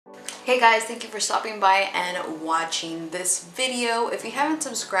Hey guys, thank you for stopping by and watching this video. If you haven't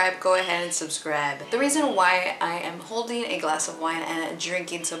subscribed, go ahead and subscribe. The reason why I am holding a glass of wine and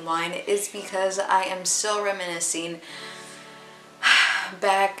drinking some wine is because I am still reminiscing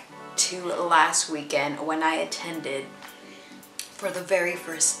back to last weekend when I attended for the very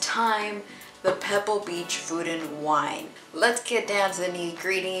first time the Pebble Beach Food and Wine. Let's get down to the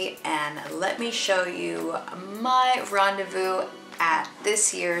nitty-gritty and let me show you my rendezvous at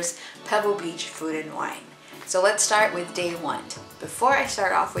this year's Pebble Beach Food and Wine. So let's start with day one. Before I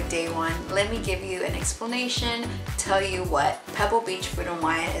start off with day one, let me give you an explanation, tell you what Pebble Beach Food and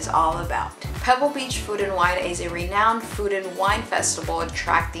Wine is all about. Pebble Beach Food and Wine is a renowned food and wine festival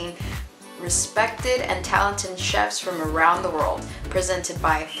attracting respected and talented chefs from around the world, presented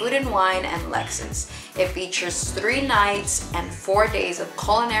by Food and Wine and Lexus. It features 3 nights and 4 days of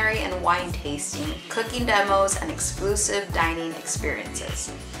culinary and wine tasting, cooking demos, and exclusive dining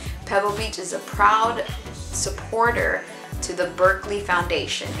experiences. Pebble Beach is a proud supporter to the Berkeley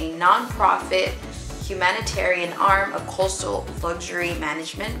Foundation, a non-profit humanitarian arm of coastal luxury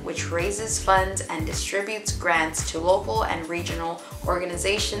management, which raises funds and distributes grants to local and regional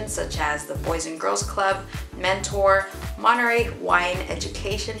organizations such as the Boys and Girls Club, Mentor, Monterey Wine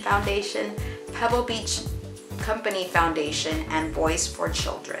Education Foundation, Pebble Beach Company Foundation, and Voice for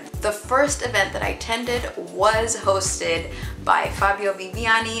Children. The first event that I attended was hosted by Fabio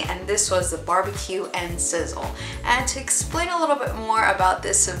Viviani, and this was the Barbecue and Sizzle. And to explain a little bit more about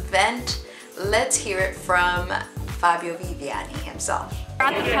this event, let's hear it from Fabio Viviani himself. We're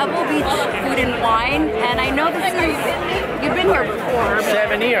at the Pebble Beach Food and Wine, and I know this is, you've been here before.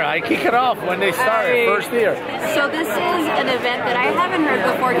 7 year, I kick it off when they started, first year. So this is an event that I haven't heard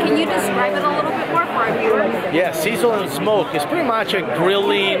before. Can you describe it a little bit more for our viewers? Yeah, Sizzle and Smoke is pretty much a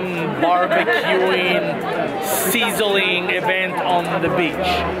grilling, barbecuing, sizzling event on the beach.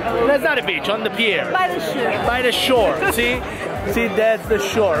 That's not a beach, on the pier. By the shore. By the shore, see? See, that's the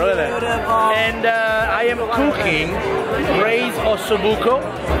shore, look at that. And I am cooking braised ossobuco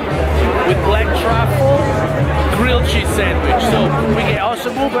with black truffle, grilled cheese sandwich. So we get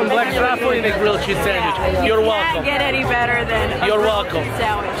ossobuco and black truffle in a grilled cheese sandwich. You're welcome. Can't get any better than You're welcome.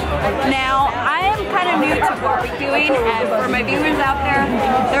 Sandwich. Now, I am kind of new to barbecuing, and for my viewers out there,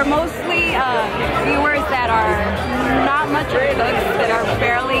 they're mostly viewers that are not much of cooks, that are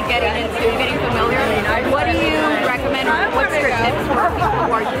barely getting familiar. What do you recommend? What's your tips for people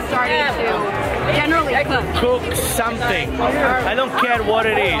who are just starting to generally cook? Cook something. I don't care what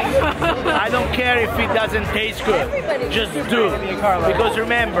it is. I don't care if it doesn't taste good. Just do. Because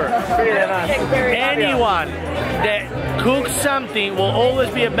remember, anyone that cooks something will always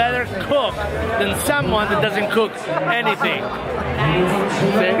be a better cook than someone that doesn't cook anything.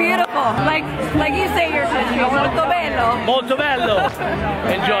 Beautiful. Like you say your country. Molto bello. Molto bello.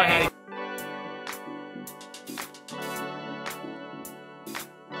 Enjoy, honey.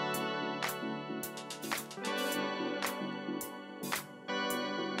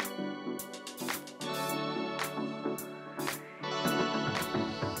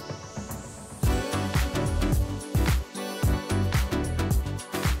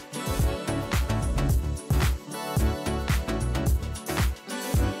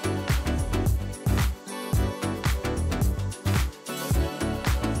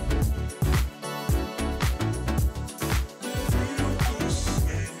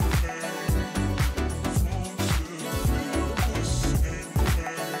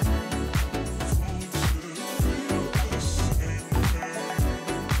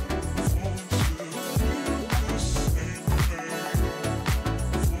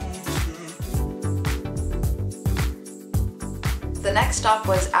 The next stop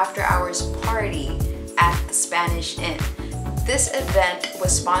was After Hours Party at the Spanish Inn. This event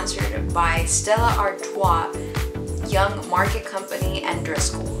was sponsored by Stella Artois, Young Market Company, and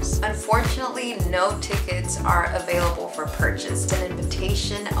Driscoll's. Unfortunately, no tickets are available for purchase. It's an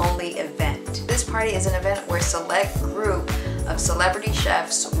invitation-only event. This party is an event where a select group of celebrity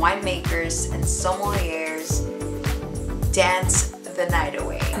chefs, winemakers, and sommeliers dance the night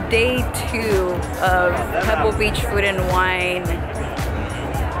away. Day 2 of Pebble Beach Food and Wine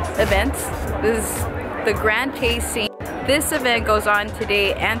events. This is the grand tasting. This event goes on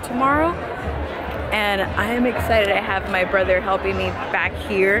today and tomorrow, and I am excited. I have my brother helping me back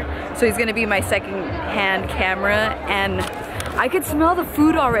here, so he's gonna be my second-hand camera, and I could smell the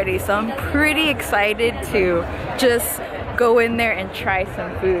food already, so I'm pretty excited to just go in there and try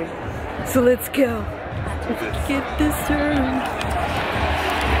some food. So let's go. Let's get this started.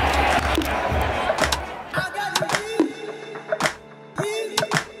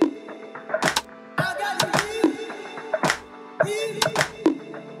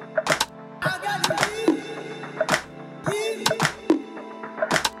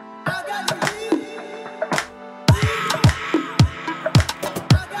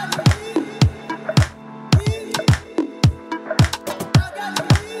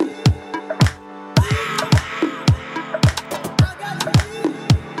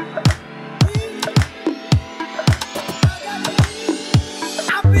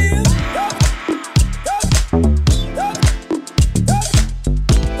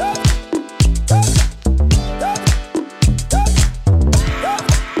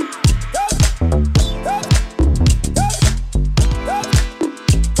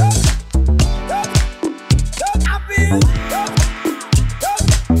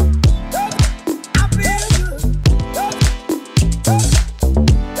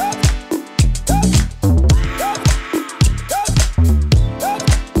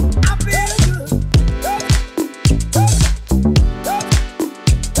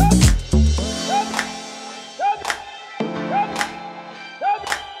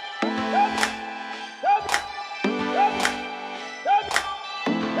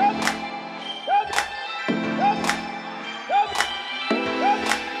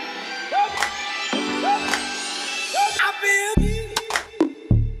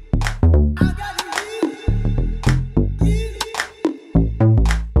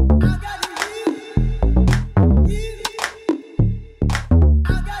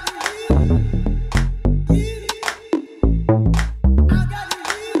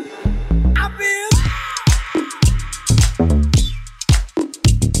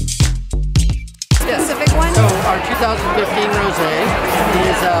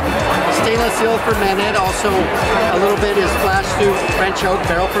 Fermented. Also, a little bit is flash through French oak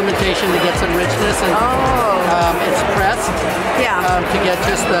barrel fermentation to get some richness, and it's pressed to get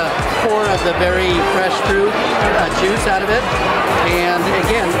just the core of the very fresh fruit juice out of it. And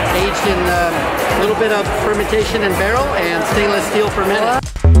again, aged in a little bit of fermentation in barrel and stainless steel fermented.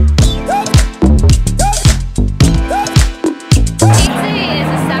 Aatxe is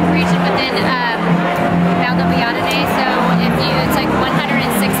a sub-region within Viviani, so it's like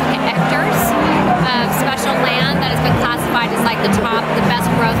 106 hectares of special land that has been classified as like the best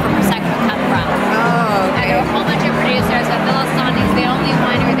growth for Prosecco to come from. Oh, okay. There are a whole bunch of producers, but Sandi is the only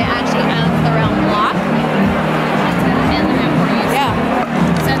winery that actually owns their own block. Yeah.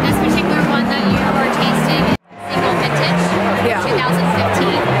 So this particular one that you are tasting is single vintage,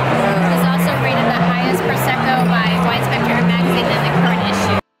 2015. It's also rated the highest Prosecco by Wine Spectator magazine in the current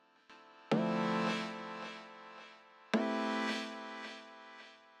issue.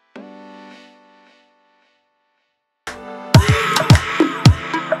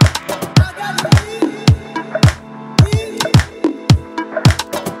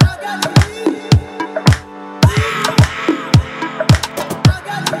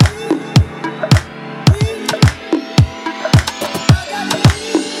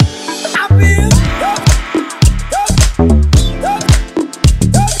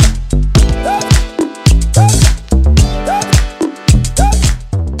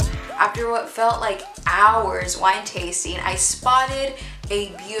 Felt like hours wine tasting, I spotted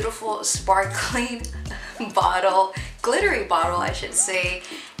a beautiful sparkling bottle, glittery bottle I should say,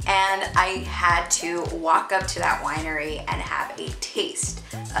 and I had to walk up to that winery and have a taste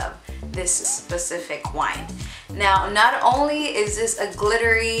of this specific wine. Now, not only is this a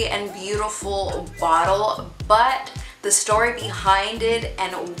glittery and beautiful bottle, but the story behind it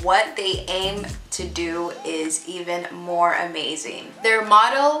and what they aim to do is even more amazing. Their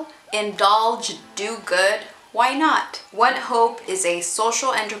motto, indulge, do good, why not? One Hope is a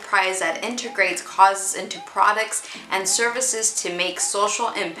social enterprise that integrates causes into products and services to make social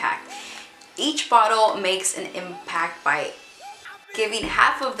impact. Each bottle makes an impact by giving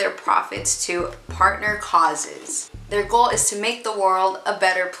half of their profits to partner causes. Their goal is to make the world a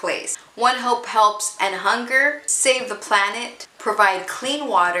better place. One Hope helps end hunger, save the planet, provide clean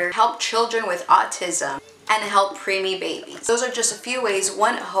water, help children with autism, and help preemie babies. Those are just a few ways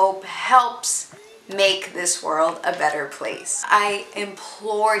One Hope helps make this world a better place. I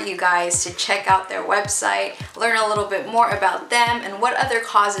implore you guys to check out their website, learn a little bit more about them and what other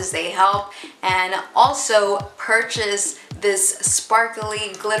causes they help, and also purchase this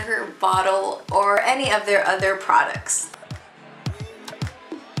sparkly glitter bottle or any of their other products.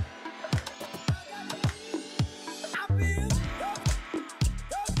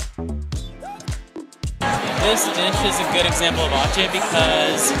 This dish is a good example of Aatxe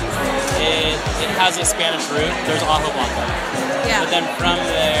because it has a Spanish root. There's ajo blanco. Yeah. But then from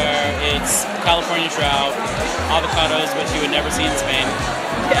there, it's California trout, avocados, which you would never see in Spain.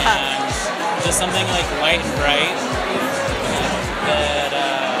 Yeah. And just something like light and bright that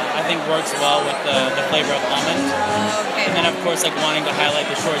I think works well with the flavor of almond. And then of course like wanting to highlight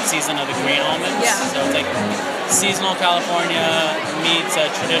the short season of the green almonds. Yeah. So it's like seasonal California meets a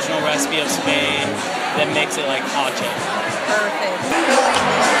traditional recipe of Spain that makes it like Aatxe. Perfect.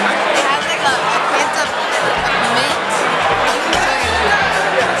 It has like a hint of mint.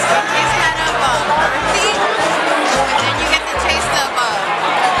 It tastes kind of earthy, and then you get the taste of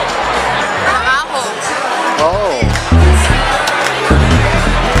apples. Oh.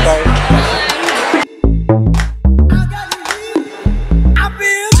 Sorry.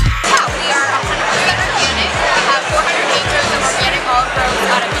 We are 100% organic. We have 400 acres of organic olive groves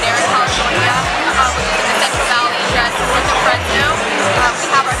out of Madera, California, which is in the Central Valley, just north of Fresno. We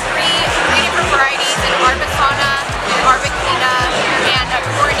have our three different varieties in Arbizona, Arbequina, and a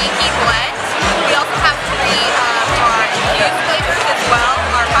Coroniki blend. We also have three of our infused flavors as well,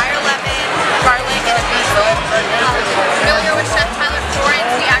 our fire lemon, garlic, and a basil. Familiar with Chef Tyler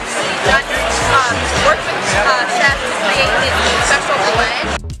Florence, we actually worked with Chef to create his special blend.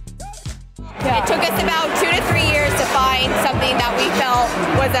 It took us about 2 to 3 years to find something that we felt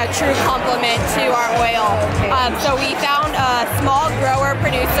was a true complement to our oil. So we found a small grower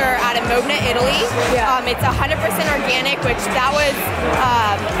producer out of Modena, Italy. It's 100% organic, which that was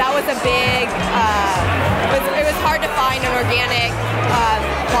a big. It was hard to find an organic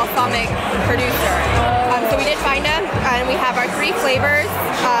balsamic producer. So we did find them, and we have our three flavors.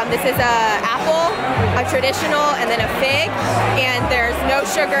 This is a apple, a traditional, and then a fig. And there's no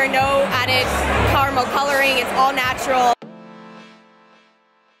sugar, no added caramel coloring. It's all natural.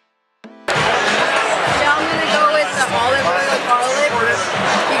 Yeah, I'm gonna go with the olive oil garlic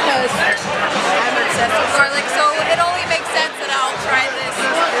because I'm obsessed with garlic. So it only makes sense that I'll try this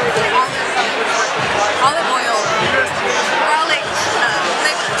olive oil garlic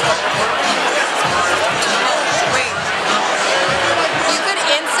flavor. Wait, you could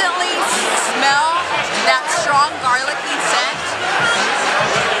instantly smell that strong garlicky scent.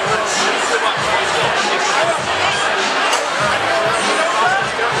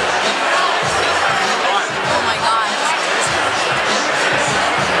 Oh my gosh.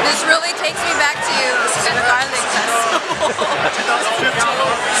 This really takes me back to the garlic festival.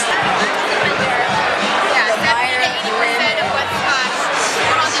 Yeah, 70 to 80% of what's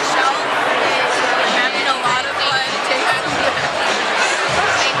put on the shelf is having a lot of fun tasting.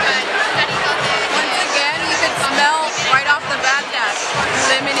 Once again, you can smell right off the bat that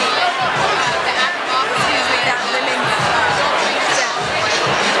lemony. Excuse me, that lemon scent.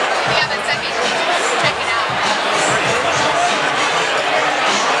 We have a second. Check it out.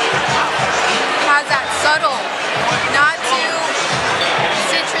 It has that subtle, not too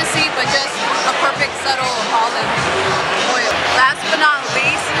citrusy, but just a perfect subtle olive oil. Last but not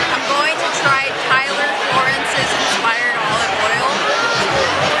least, I'm going to try Tyler Florence's inspired olive oil.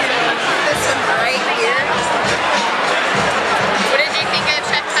 This one right here. What did you think of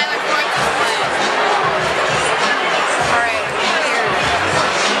Chef Tyler Florence's blend? Alright, here.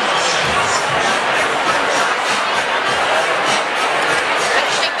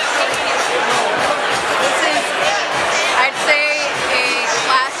 This is, I'd say, a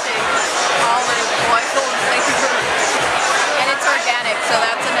classic olive oil flavor. And it's organic, so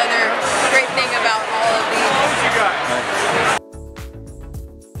that's another great thing about all of these.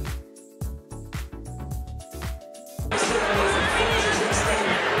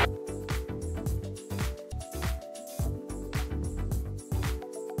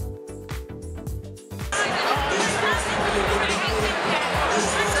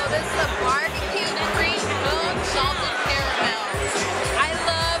 So this is a barbecue cream milk salted caramel. I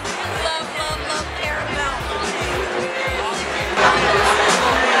love caramel.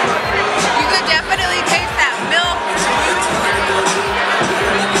 You could definitely taste that milk.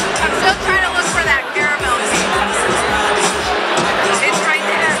 I'm still trying to look for that caramel. It's right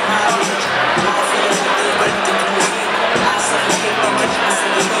there.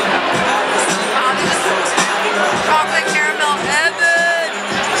 Oh, this is chocolate caramel heaven.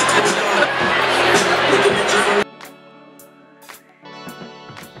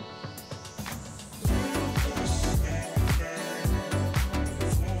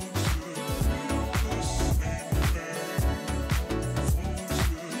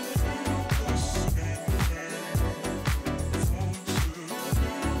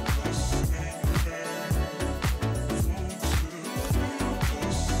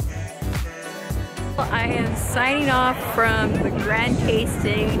 I am signing off from the grand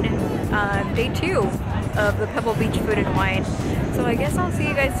tasting day 2 of the Pebble Beach Food and Wine. So I guess I'll see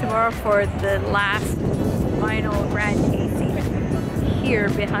you guys tomorrow for the last final grand tasting here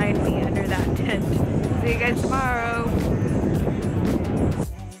behind me under that tent. See you guys tomorrow.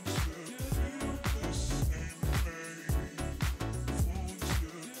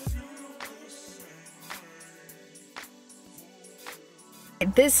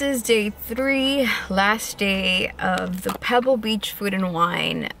 This is day 3, last day of the Pebble Beach Food and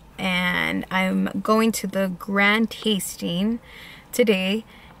Wine, and I'm going to the grand tasting today,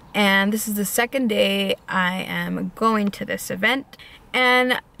 and this is the second day I am going to this event.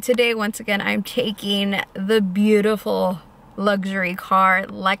 And today, once again, I'm taking the beautiful luxury car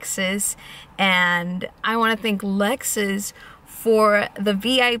Lexus, and I want to thank Lexus for the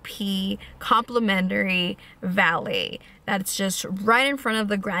VIP complimentary valet that's just right in front of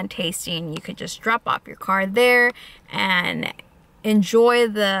the grand tasting. You could just drop off your car there and enjoy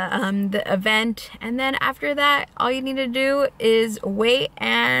the event, and then after that all you need to do is wait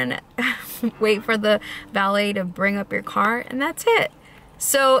and wait for the valet to bring up your car, and that's it.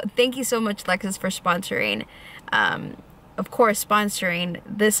 So thank you so much, Lexus, for sponsoring, of course sponsoring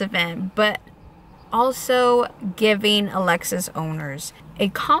this event, but also giving Lexus owners a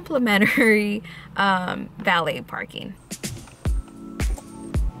complimentary valet parking.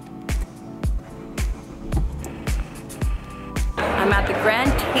 I'm at the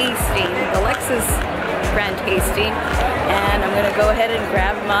grand tasting, the Lexus grand tasting, and I'm gonna go ahead and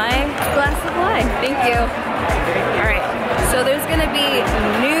grab my glass of wine. Thank you. All right, so there's gonna be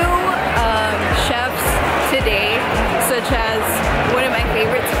new chefs today, such as one of my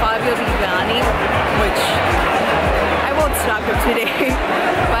favorites, Fabio Viviani, which I won't stock up today,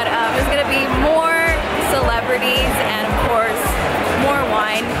 but there's gonna be more celebrities and of course more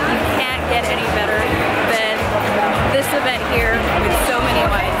wine. You can't get any better than this event here with so many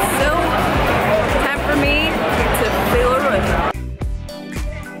wines. So time for me to feel a run.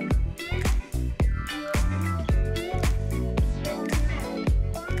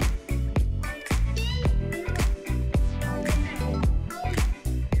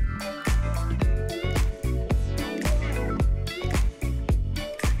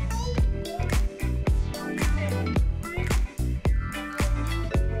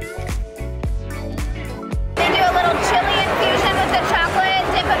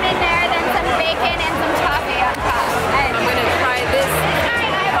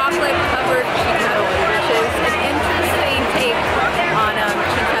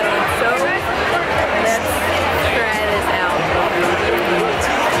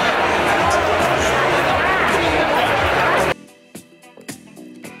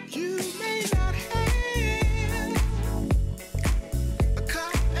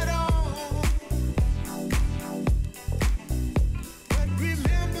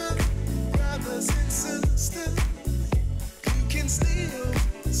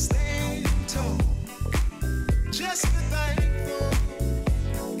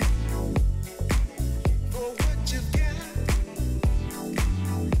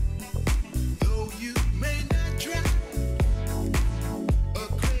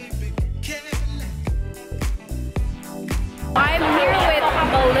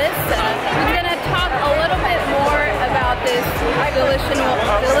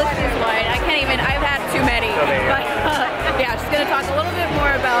 Delicious wine. I can't even, I've had too many, but yeah, just gonna talk a little bit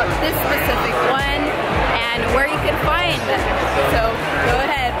more about this specific one and where you can find it. So go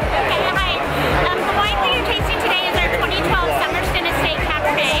ahead. Okay, hi. The wine that you're tasting today is our 2012 Somerston Estate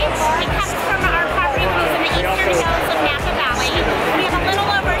Cabernet. It comes from our property in the eastern hills of Napa Valley. We have a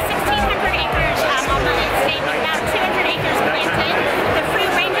little over 1,600 acres on the estate with about 200 acres planted. The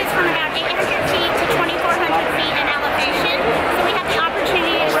fruit ranges from about 800 feet to 2,400 feet in elevation. So we have the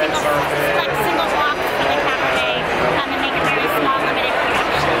opportunity to select single blocks for the Cabernet and make a very small, limited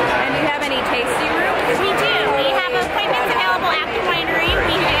production. And do you have any tasting rooms? We do. We have appointments available at the winery.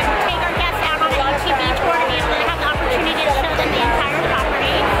 We take our guests out on an ATV tour to be able to have the opportunity to show them the entire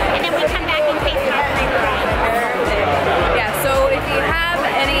property, and then we come back and taste our fruit wine. Yeah, so if you have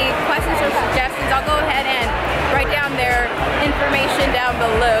any questions or suggestions, I'll go ahead and write down their information down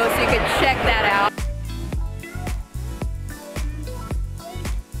below so you can check that out.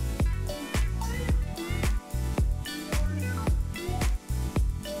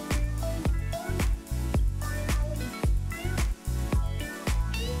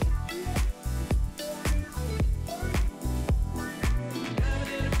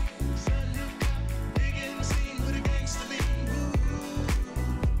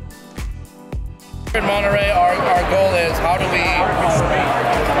 In Monterey, our goal is how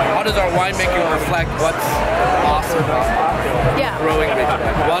does our winemaking reflect what's awesome about growing region?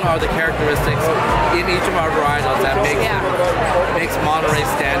 What are the characteristics in each of our varietals that makes Monterey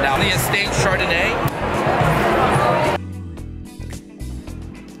stand out? The estate Chardonnay.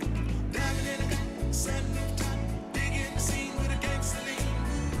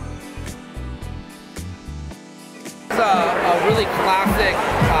 It's a really classic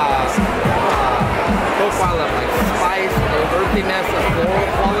profile of like spice, of earthiness, of floral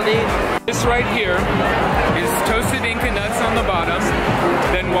quality. This right here is toasted Inca nuts on the bottom,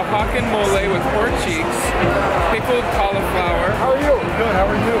 then Oaxacan mole with pork cheeks, pickled cauliflower. How are you? Good, how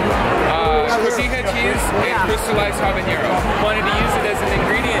are you? Cotija cheese and crystallized habanero. Wanted to use it as an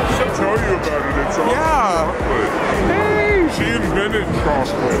ingredient. I'll tell you about it, it's all chocolate. Hey! She invented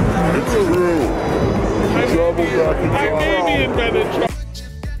chocolate. It's true. My baby invented chocolate.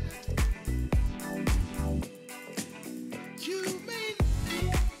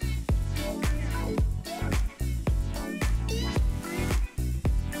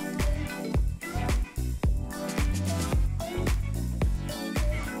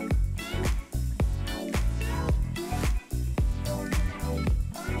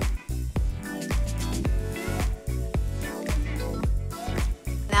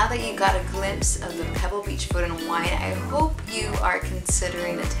 Now that you got a glimpse of the Pebble Beach Food and Wine, I hope you are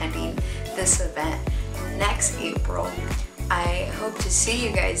considering attending this event next April. I hope to see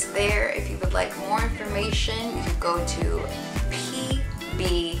you guys there. If you would like more information, you can go to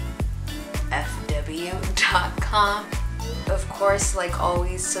pbfw.com. Of course, like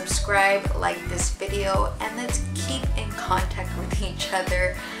always, subscribe, like this video, and let's keep in contact with each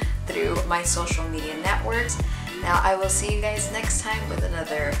other through my social media networks. Now, I will see you guys next time with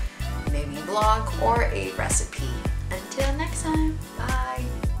another maybe vlog or a recipe. Until next time, bye!